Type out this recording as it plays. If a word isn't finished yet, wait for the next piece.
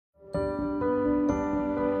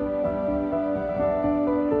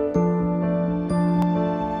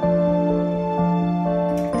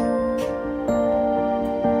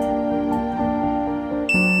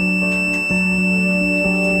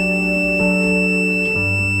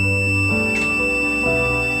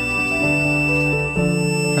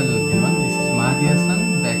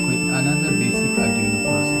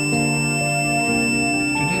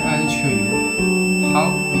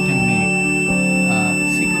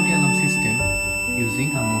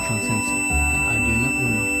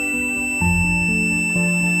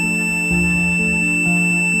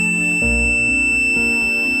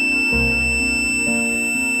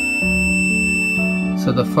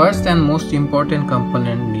first and most important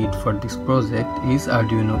component need for this project is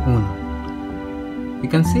Arduino Uno. You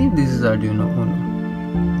can see this is Arduino Uno.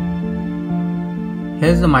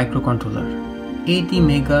 Here's the microcontroller, 80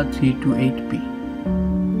 mega 328P.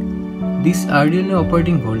 This Arduino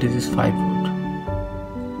operating voltage is 5 volt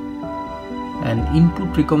and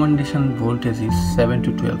input recommendation voltage is 7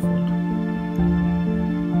 to 12 volt.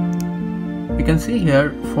 You can see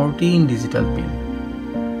here 14 digital pin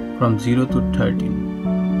from 0 to 13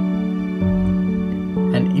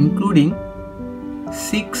 and including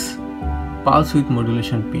 6 pulse width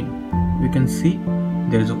modulation pin. You can see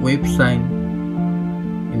there is a wave sign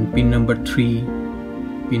in pin number 3,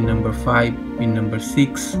 pin number 5, pin number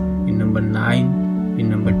 6, pin number 9, pin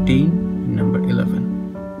number 10, pin number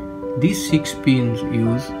 11. These 6 pins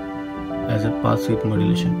use as a pulse width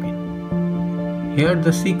modulation pin. Here are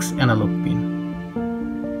the 6 analog pin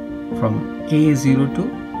from A0 to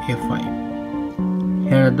A5.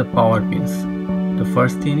 Here are the power pins. The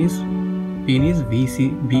first pin is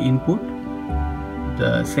VCB input.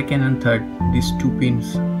 The second and third, these 2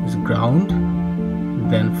 pins is ground,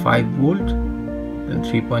 then 5 volt, then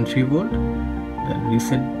 3.3 volt, then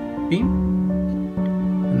reset pin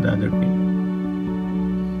and the other pin.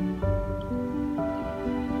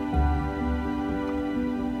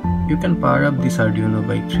 You can power up this Arduino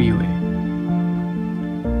by 3 ways.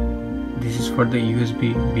 This is for the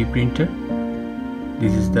USB-B printer.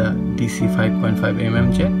 This is the DC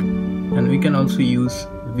 5.5mm jack, and we can also use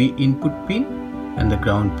V input pin and the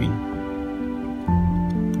ground pin.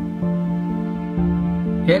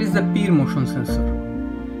 Here is the PIR motion sensor,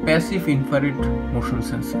 passive infrared motion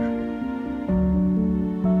sensor.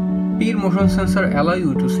 PIR motion sensor allow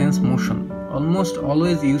you to sense motion, almost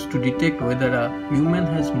always used to detect whether a human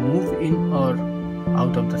has moved in or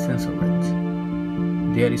out of the sensor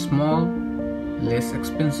range. They are small, less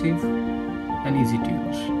expensive and easy to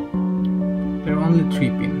use. There are only 3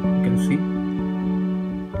 pin, you can see.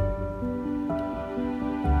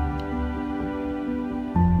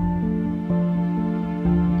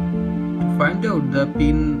 To find out the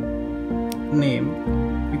pin name,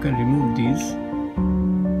 you can remove these.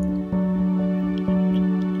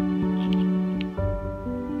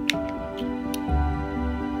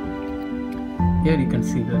 Here you can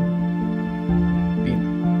see the pin.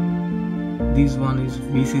 This one is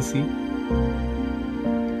VCC.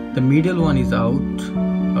 The middle one is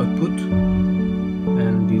output,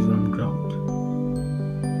 and this one ground.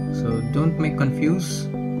 So don't make confuse.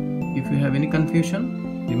 If you have any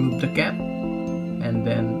confusion, remove the cap and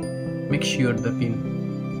then make sure the pin.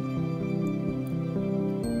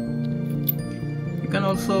 You can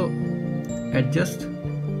also adjust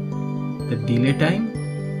the delay time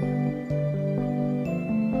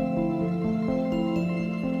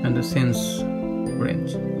and the sense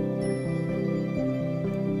range.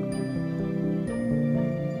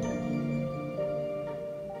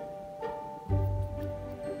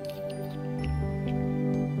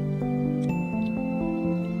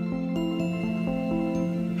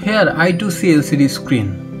 Here I2C LCD screen,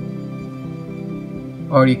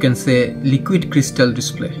 or you can say liquid crystal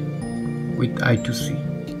display with I2C.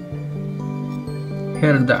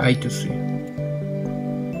 Here the I2C.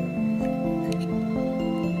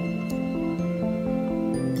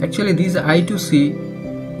 Actually this I2C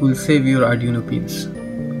will save your Arduino pins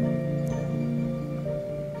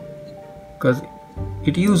because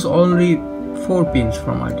it uses only 4 pins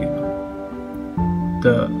from Arduino.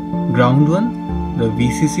 The ground one, the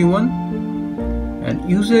VCC one, and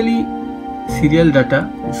usually serial data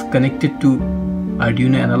is connected to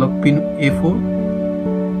Arduino analog pin A4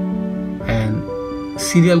 and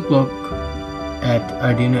serial clock at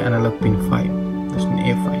Arduino analog pin 5, that's in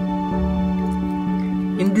A5.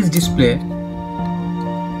 In this display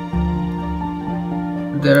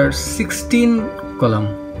there are 16 column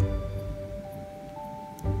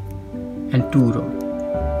and 2 row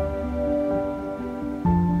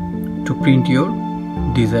to print your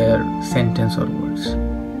desired sentence or words.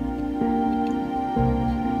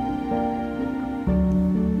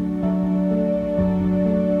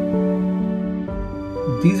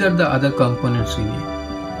 These are the other components we need.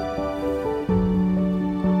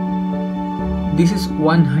 This is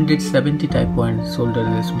 170 type 1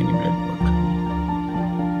 solderless mini breadboard.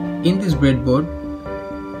 In this breadboard,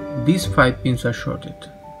 these 5 pins are shorted.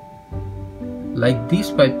 Like these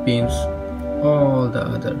 5 pins, all the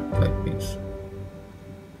other 5 pins.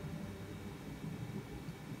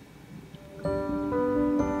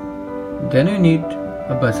 Then we need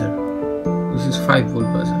a buzzer. This is 5 volt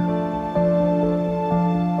buzzer.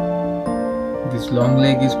 This long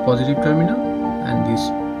leg is positive terminal and this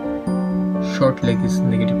short leg is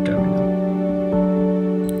negative terminal.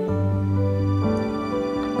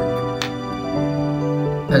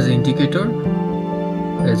 as an indicator,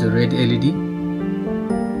 there's a red LED.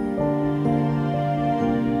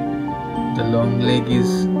 The long leg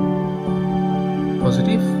is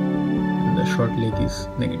positive and the short leg is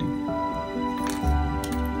negative.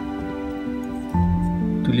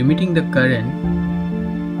 To limiting the current,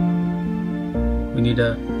 we need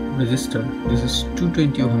a resistor. This is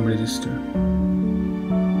 220 ohm resistor.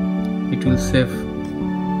 It will save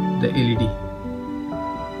the LED,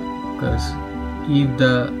 because if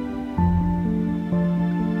the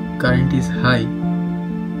current is high,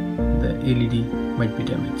 the LED might be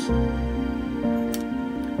damaged.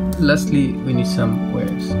 Lastly, we need some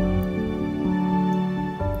wires.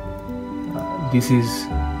 This is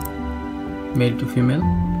male to female.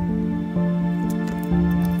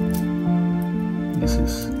 This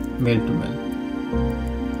is male to male.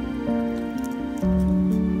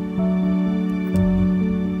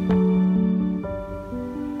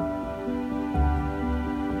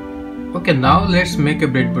 Okay, now let's make a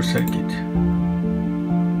breadboard circuit.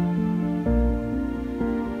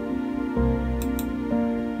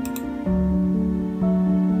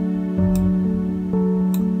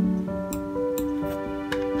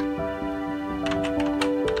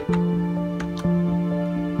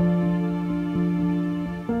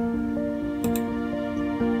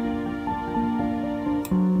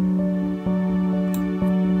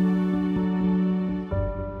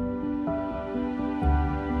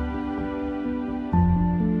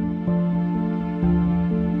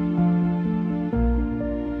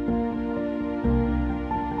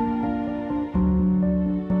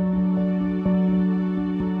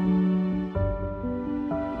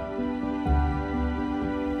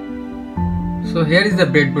 So here is the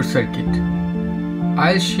breadboard circuit.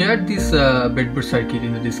 I'll share this breadboard circuit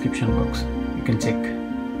in the description box. You can check.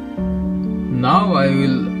 Now I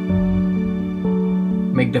will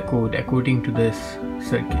make the code according to this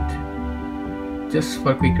circuit. Just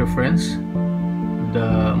for quick reference,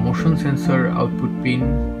 the motion sensor output pin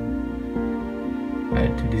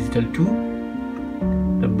at digital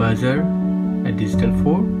 2, the buzzer at digital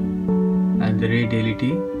 4, and the red LED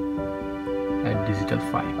at digital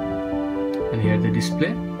 5. And here the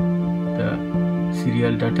display, the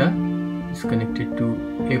serial data is connected to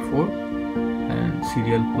A4 and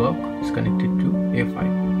serial clock is connected to A5.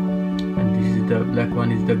 And this is the black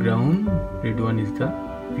one is the ground, red one is the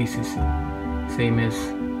VCC. Same as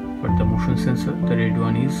for the motion sensor, the red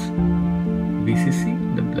one is VCC,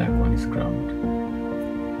 the black one is ground.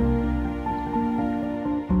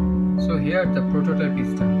 So here the prototype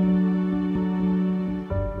is done.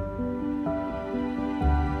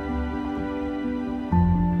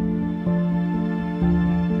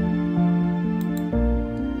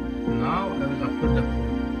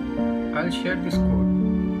 I'll share this code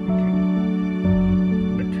with you,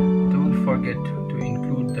 but don't forget